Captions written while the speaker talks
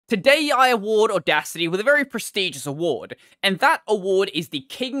Today I award Audacity with a very prestigious award, and that award is the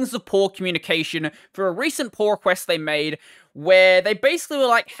Kings of Poor Communication for a recent pull request they made where they basically were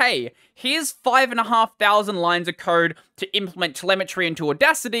like, hey, here's 5,500 lines of code to implement telemetry into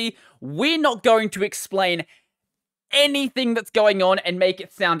Audacity. We're not going to explain anything that's going on and make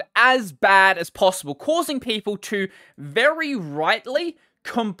it sound as bad as possible, causing people to very rightly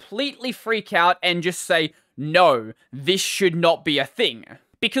completely freak out and just say, no, this should not be a thing.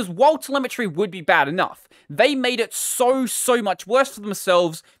 Because while telemetry would be bad enough, they made it so much worse for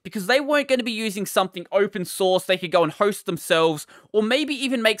themselves because they weren't going to be using something open source they could go and host themselves, or maybe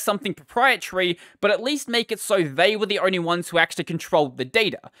even make something proprietary, but at least make it so they were the only ones who actually controlled the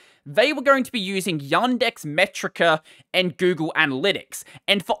data. They were going to be using Yandex Metrica and Google Analytics,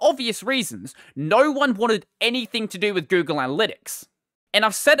 and for obvious reasons, no one wanted anything to do with Google Analytics. And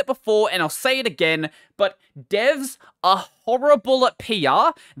I've said it before, and I'll say it again, but devs are horrible at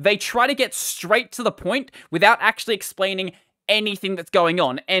PR. They try to get straight to the point without actually explaining anything that's going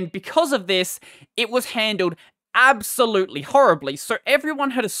on. And because of this, it was handled absolutely horribly. So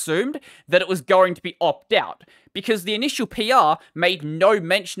everyone had assumed that it was going to be opt-out, because the initial PR made no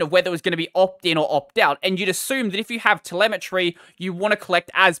mention of whether it was going to be opt-in or opt-out, and you'd assume that if you have telemetry, you want to collect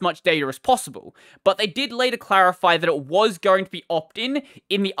as much data as possible. But they did later clarify that it was going to be opt-in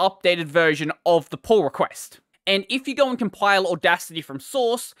in the updated version of the pull request. And if you go and compile Audacity from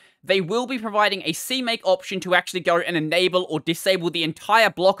source, they will be providing a CMake option to actually go and enable or disable the entire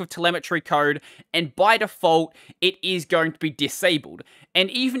block of telemetry code, and by default, it is going to be disabled.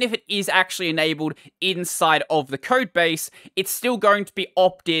 And even if it is actually enabled inside of the code base, it's still going to be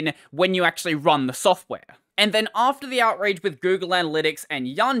opt-in when you actually run the software. And then after the outrage with Google Analytics and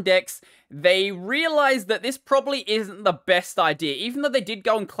Yandex, they realized that this probably isn't the best idea, even though they did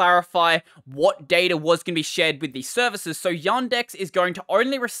go and clarify what data was going to be shared with these services. So Yandex is going to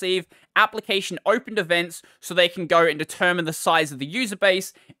only receive application opened events so they can go and determine the size of the user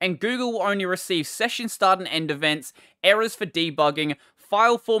base, and Google will only receive session start and end events, errors for debugging,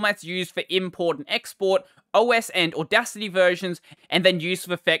 file formats used for import and export, OS and Audacity versions, and then use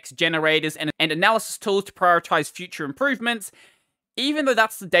of effects generators and analysis tools to prioritize future improvements. Even though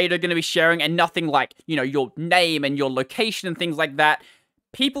that's the data they're going to be sharing and nothing like, your name and your location and things like that,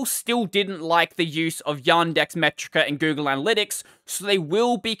 people still didn't like the use of Yandex Metrica and Google Analytics, so they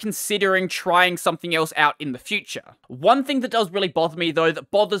will be considering trying something else out in the future. One thing that does really bother me, though,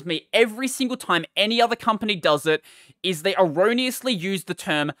 that bothers me every single time any other company does it, is they erroneously use the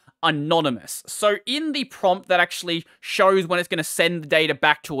term anonymous. So in the prompt that actually shows when it's going to send the data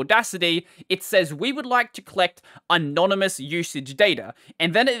back to Audacity, it says, we would like to collect anonymous usage data.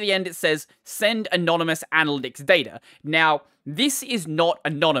 And then at the end it says, send anonymous analytics data. Now, this is not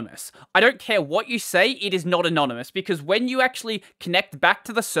anonymous. I don't care what you say, it is not anonymous, because when you actually connect back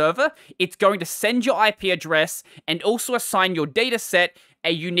to the server, it's going to send your IP address and also assign your data set a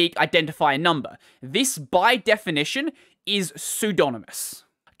unique identifier number. This, by definition, is pseudonymous.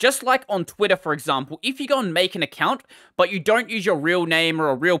 Just like on Twitter, for example, if you go and make an account, but you don't use your real name or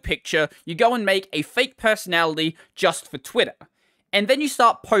a real picture, you go and make a fake personality just for Twitter. And then you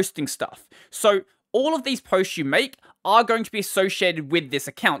start posting stuff. So all of these posts you make are going to be associated with this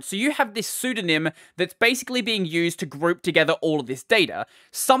account. So you have this pseudonym that's basically being used to group together all of this data.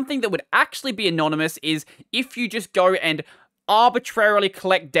 Something that would actually be anonymous is if you just go and arbitrarily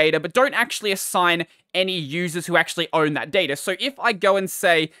collect data, but don't actually assign any users who actually own that data. So if I go and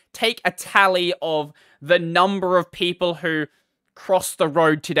say, take a tally of the number of people who crossed the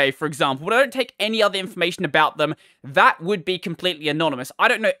road today, for example, but I don't take any other information about them, that would be completely anonymous. I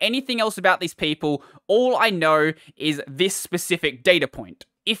don't know anything else about these people. All I know is this specific data point.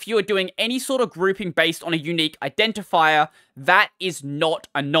 If you're doing any sort of grouping based on a unique identifier, that is not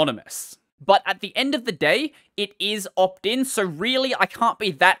anonymous. But at the end of the day, it is opt-in, so really I can't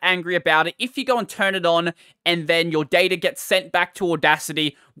be that angry about it. If you go and turn it on and then your data gets sent back to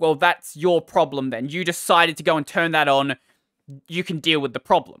Audacity, well, that's your problem then. You decided to go and turn that on. You can deal with the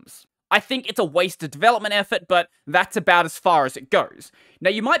problems. I think it's a waste of development effort, but that's about as far as it goes. Now,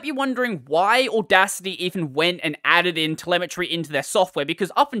 you might be wondering why Audacity even went and added in telemetry into their software,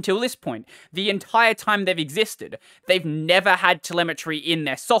 because up until this point, the entire time they've existed, they've never had telemetry in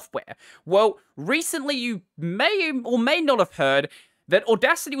their software. Well, recently you may or may not have heard that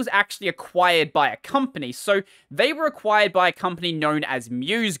Audacity was actually acquired by a company. So they were acquired by a company known as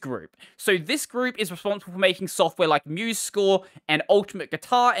Muse Group. So this group is responsible for making software like Muse Score and Ultimate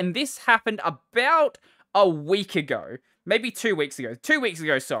Guitar, and this happened about a week ago. Maybe 2 weeks ago. 2 weeks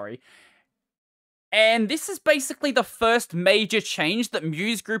ago, sorry. And this is basically the first major change that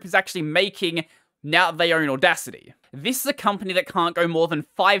Muse Group is actually making now they own Audacity. This is a company that can't go more than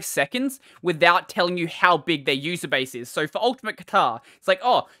 5 seconds without telling you how big their user base is. So for Ultimate Guitar, it's like,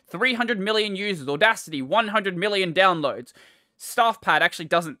 oh, 300 million users, Audacity, 100 million downloads. StaffPad actually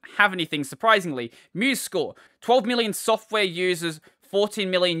doesn't have anything, surprisingly. Muse score, 12 million software users, 14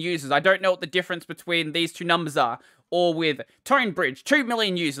 million users. I don't know what the difference between these two numbers are. Or with ToneBridge, 2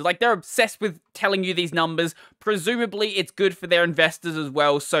 million users. Like, they're obsessed with telling you these numbers. Presumably, it's good for their investors as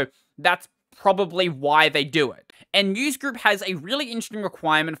well, so that's probably why they do it. And Muse Group has a really interesting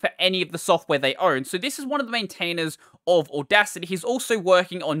requirement for any of the software they own. So this is one of the maintainers of Audacity. He's also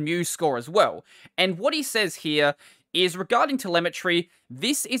working on Muse Score as well. And what he says here is regarding telemetry,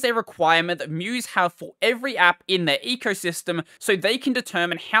 this is a requirement that Muse have for every app in their ecosystem so they can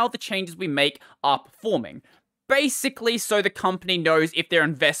determine how the changes we make are performing. Basically, so the company knows if their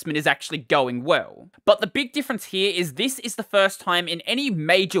investment is actually going well. But the big difference here is this is the first time in any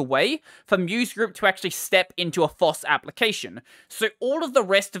major way for Muse Group to actually step into a FOSS application. So all of the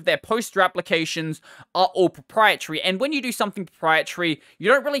rest of their poster applications are all proprietary, and when you do something proprietary, you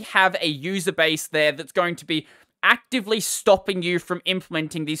don't really have a user base there that's going to be actively stopping you from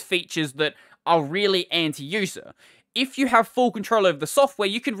implementing these features that are really anti-user. If you have full control over the software,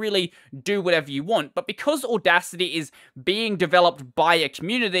 you can really do whatever you want. But because Audacity is being developed by a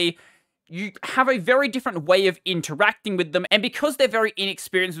community, you have a very different way of interacting with them. And because they're very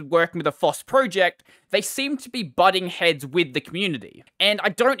inexperienced with working with a FOSS project, they seem to be butting heads with the community. And I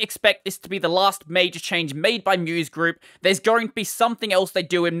don't expect this to be the last major change made by Muse Group. There's going to be something else they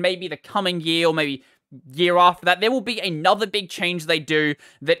do in maybe the coming year or maybe year after that. There will be another big change they do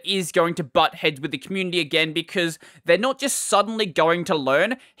that is going to butt heads with the community again, because they're not just suddenly going to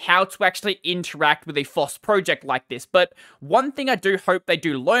learn how to actually interact with a FOSS project like this. But one thing I do hope they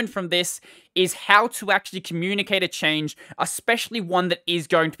do learn from this is how to actually communicate a change, especially one that is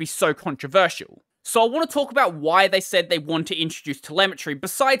going to be so controversial. So I want to talk about why they said they want to introduce telemetry.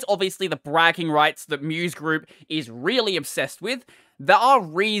 Besides obviously the bragging rights that Muse Group is really obsessed with, there are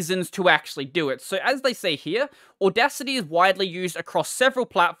reasons to actually do it. So as they say here, Audacity is widely used across several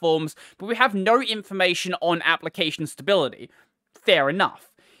platforms, but we have no information on application stability. Fair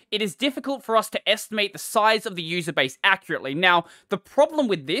enough. It is difficult for us to estimate the size of the user base accurately. Now, the problem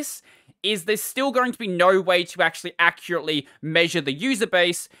with this is there's still going to be no way to actually accurately measure the user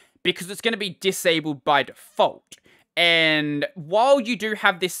base because it's going to be disabled by default. And while you do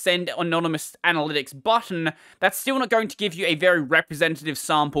have this Send Anonymous Analytics button, that's still not going to give you a very representative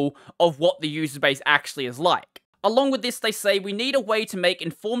sample of what the user base actually is like. Along with this, they say we need a way to make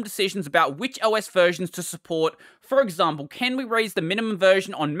informed decisions about which OS versions to support. For example, can we raise the minimum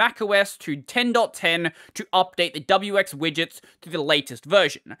version on macOS to 10.10 to update the WX widgets to the latest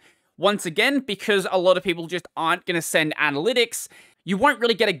version? Once again, because a lot of people just aren't going to send analytics, you won't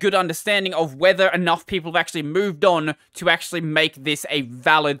really get a good understanding of whether enough people have actually moved on to actually make this a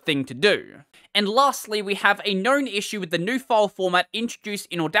valid thing to do. And lastly, we have a known issue with the new file format introduced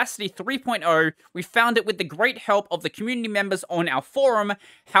in Audacity 3.0. We found it with the great help of the community members on our forum.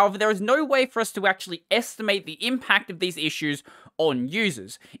 However, there is no way for us to actually estimate the impact of these issues on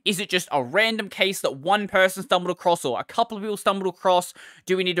users. Is it just a random case that one person stumbled across or a couple of people stumbled across?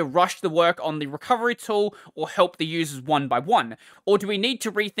 Do we need to rush the work on the recovery tool or help the users one by one? Or do we need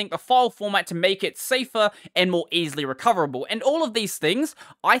to rethink the file format to make it safer and more easily recoverable? And all of these things,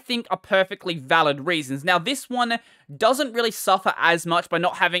 I think, are perfectly valid reasons. Now, this one doesn't really suffer as much by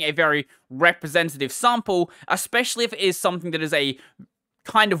not having a very representative sample, especially if it is something that is a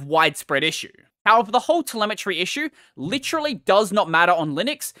kind of widespread issue. However, the whole telemetry issue literally does not matter on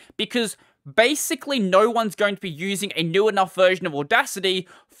Linux because basically no one's going to be using a new enough version of Audacity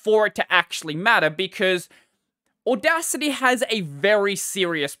for it to actually matter, because Audacity has a very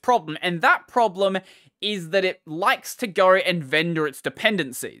serious problem, and that problem is that it likes to go and vendor its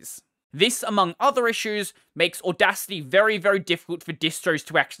dependencies. This, among other issues, makes Audacity very, very difficult for distros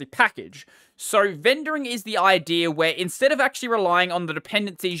to actually package. So vendoring is the idea where instead of actually relying on the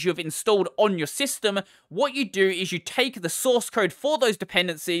dependencies you've installed on your system, what you do is you take the source code for those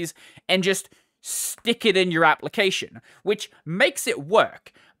dependencies and just stick it in your application, which makes it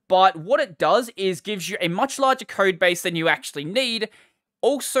work. But what it does is gives you a much larger code base than you actually need.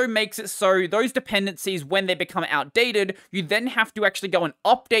 Also makes it so those dependencies, when they become outdated, you then have to actually go and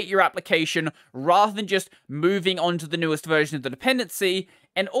update your application rather than just moving on to the newest version of the dependency.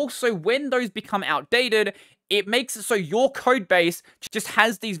 And also, when those become outdated, it makes it so your code base just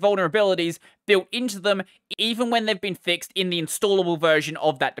has these vulnerabilities built into them, even when they've been fixed in the installable version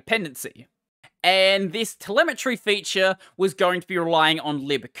of that dependency. And this telemetry feature was going to be relying on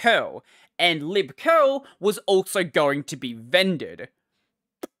libcurl, and libcurl was also going to be vendored.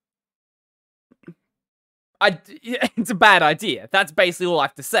 it's a bad idea. That's basically all I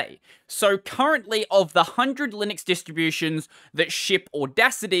have to say. So currently, of the 100 Linux distributions that ship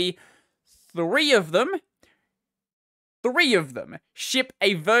Audacity, three of them ship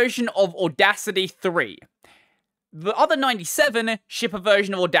a version of Audacity 3. The other 97 ship a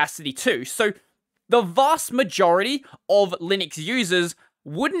version of Audacity 2. So the vast majority of Linux users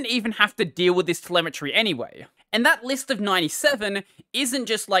wouldn't even have to deal with this telemetry anyway. And that list of 97 isn't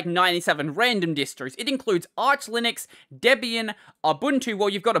just like 97 random distros. It includes Arch Linux, Debian, Ubuntu. Well,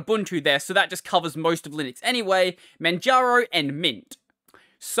 you've got Ubuntu there, so that just covers most of Linux anyway, Manjaro, and Mint.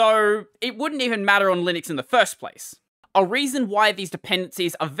 So it wouldn't even matter on Linux in the first place. A reason why these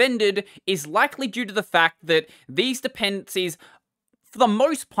dependencies are vended is likely due to the fact that these dependencies, for the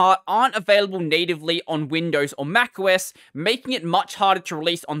most part, aren't available natively on Windows or macOS, making it much harder to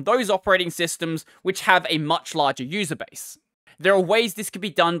release on those operating systems which have a much larger user base. There are ways this could be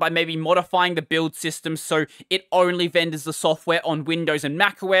done by maybe modifying the build system so it only vendors the software on Windows and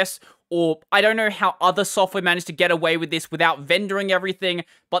macOS, or I don't know how other software managed to get away with this without vendoring everything,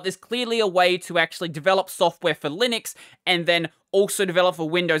 but there's clearly a way to actually develop software for Linux and then also develop for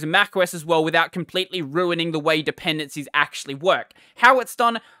Windows and macOS as well without completely ruining the way dependencies actually work. How it's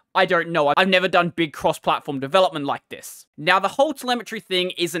done, I don't know. I've never done big cross-platform development like this. Now, the whole telemetry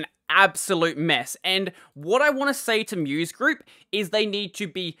thing is an absolute mess, and what I want to say to Muse Group is they need to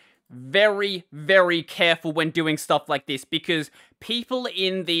be very, very careful when doing stuff like this, because people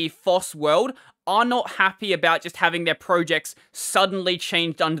in the FOSS world are not happy about just having their projects suddenly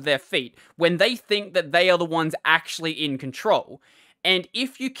changed under their feet when they think that they are the ones actually in control. And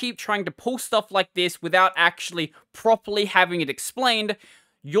if you keep trying to pull stuff like this without actually properly having it explained,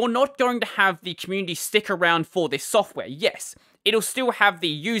 you're not going to have the community stick around for this software. Yes, it'll still have the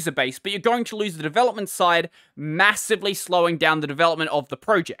user base, but you're going to lose the development side, massively slowing down the development of the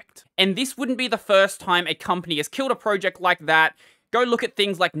project. And this wouldn't be the first time a company has killed a project like that. Go look at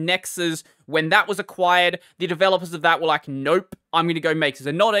things like Nexus. When that was acquired, the developers of that were like, nope, I'm going to go make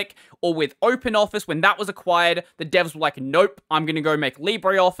Xenodic. Or with OpenOffice, when that was acquired, the devs were like, nope, I'm going to go make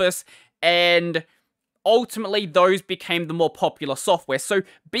LibreOffice. And ultimately, those became the more popular software. So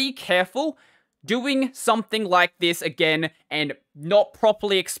be careful. Doing something like this again and not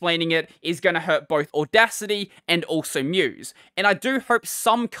properly explaining it is going to hurt both Audacity and also Muse. And I do hope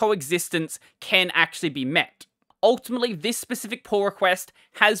some coexistence can actually be met. Ultimately, this specific pull request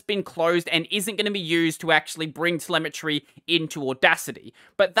has been closed and isn't going to be used to actually bring telemetry into Audacity.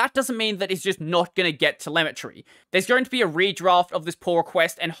 But that doesn't mean that it's just not going to get telemetry. There's going to be a redraft of this pull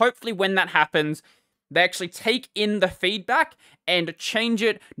request, and hopefully when that happens, they actually take in the feedback and change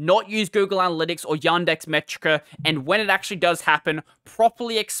it, not use Google Analytics or Yandex Metrica, and when it actually does happen,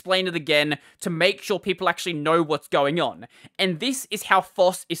 properly explain it again to make sure people actually know what's going on. And this is how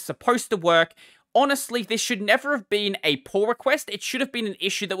FOSS is supposed to work. Honestly, this should never have been a pull request. It should have been an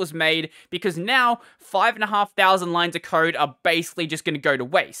issue that was made, because now 5,500 lines of code are basically just going to go to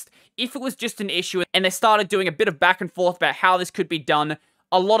waste. If it was just an issue and they started doing a bit of back and forth about how this could be done,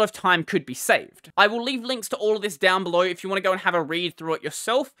 a lot of time could be saved. I will leave links to all of this down below if you want to go and have a read through it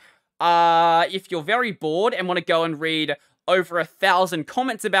yourself. If you're very bored and want to go and read over 1,000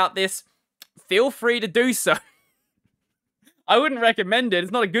 comments about this, feel free to do so. I wouldn't recommend it.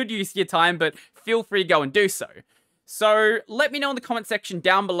 It's not a good use of your time, but feel free to go and do so. So let me know in the comment section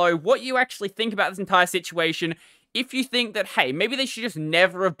down below what you actually think about this entire situation. If you think that, hey, maybe they should just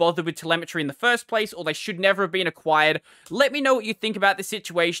never have bothered with telemetry in the first place, or they should never have been acquired, let me know what you think about this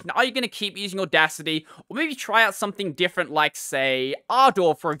situation. Are you going to keep using Audacity, or maybe try out something different like, say,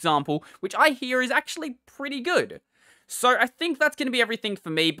 Ardor, for example, which I hear is actually pretty good. So I think that's going to be everything for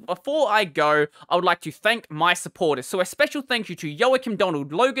me, but before I go, I would like to thank my supporters. So a special thank you to Joachim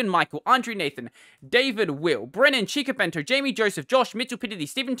Donald, Logan, Michael, Andre Nathan, David, Will, Brennan, Chica Bento, Jamie Joseph, Josh, Mitchell Pittity,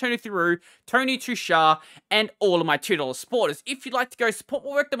 Stephen Tony Thuru, Tony Tushar, and all of my $2 supporters. If you'd like to go support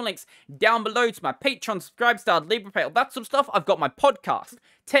my work, there are links down below to my Patreon, Subscribe Star, LibrePay, all that sort of stuff. I've got my podcast,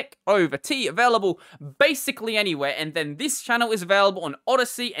 Tech Over Tea, available basically anywhere, and then this channel is available on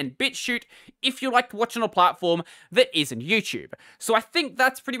Odyssey and BitChute if you like to watch on a platform that isn't YouTube. So I think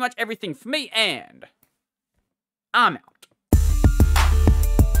that's pretty much everything for me, and I'm out.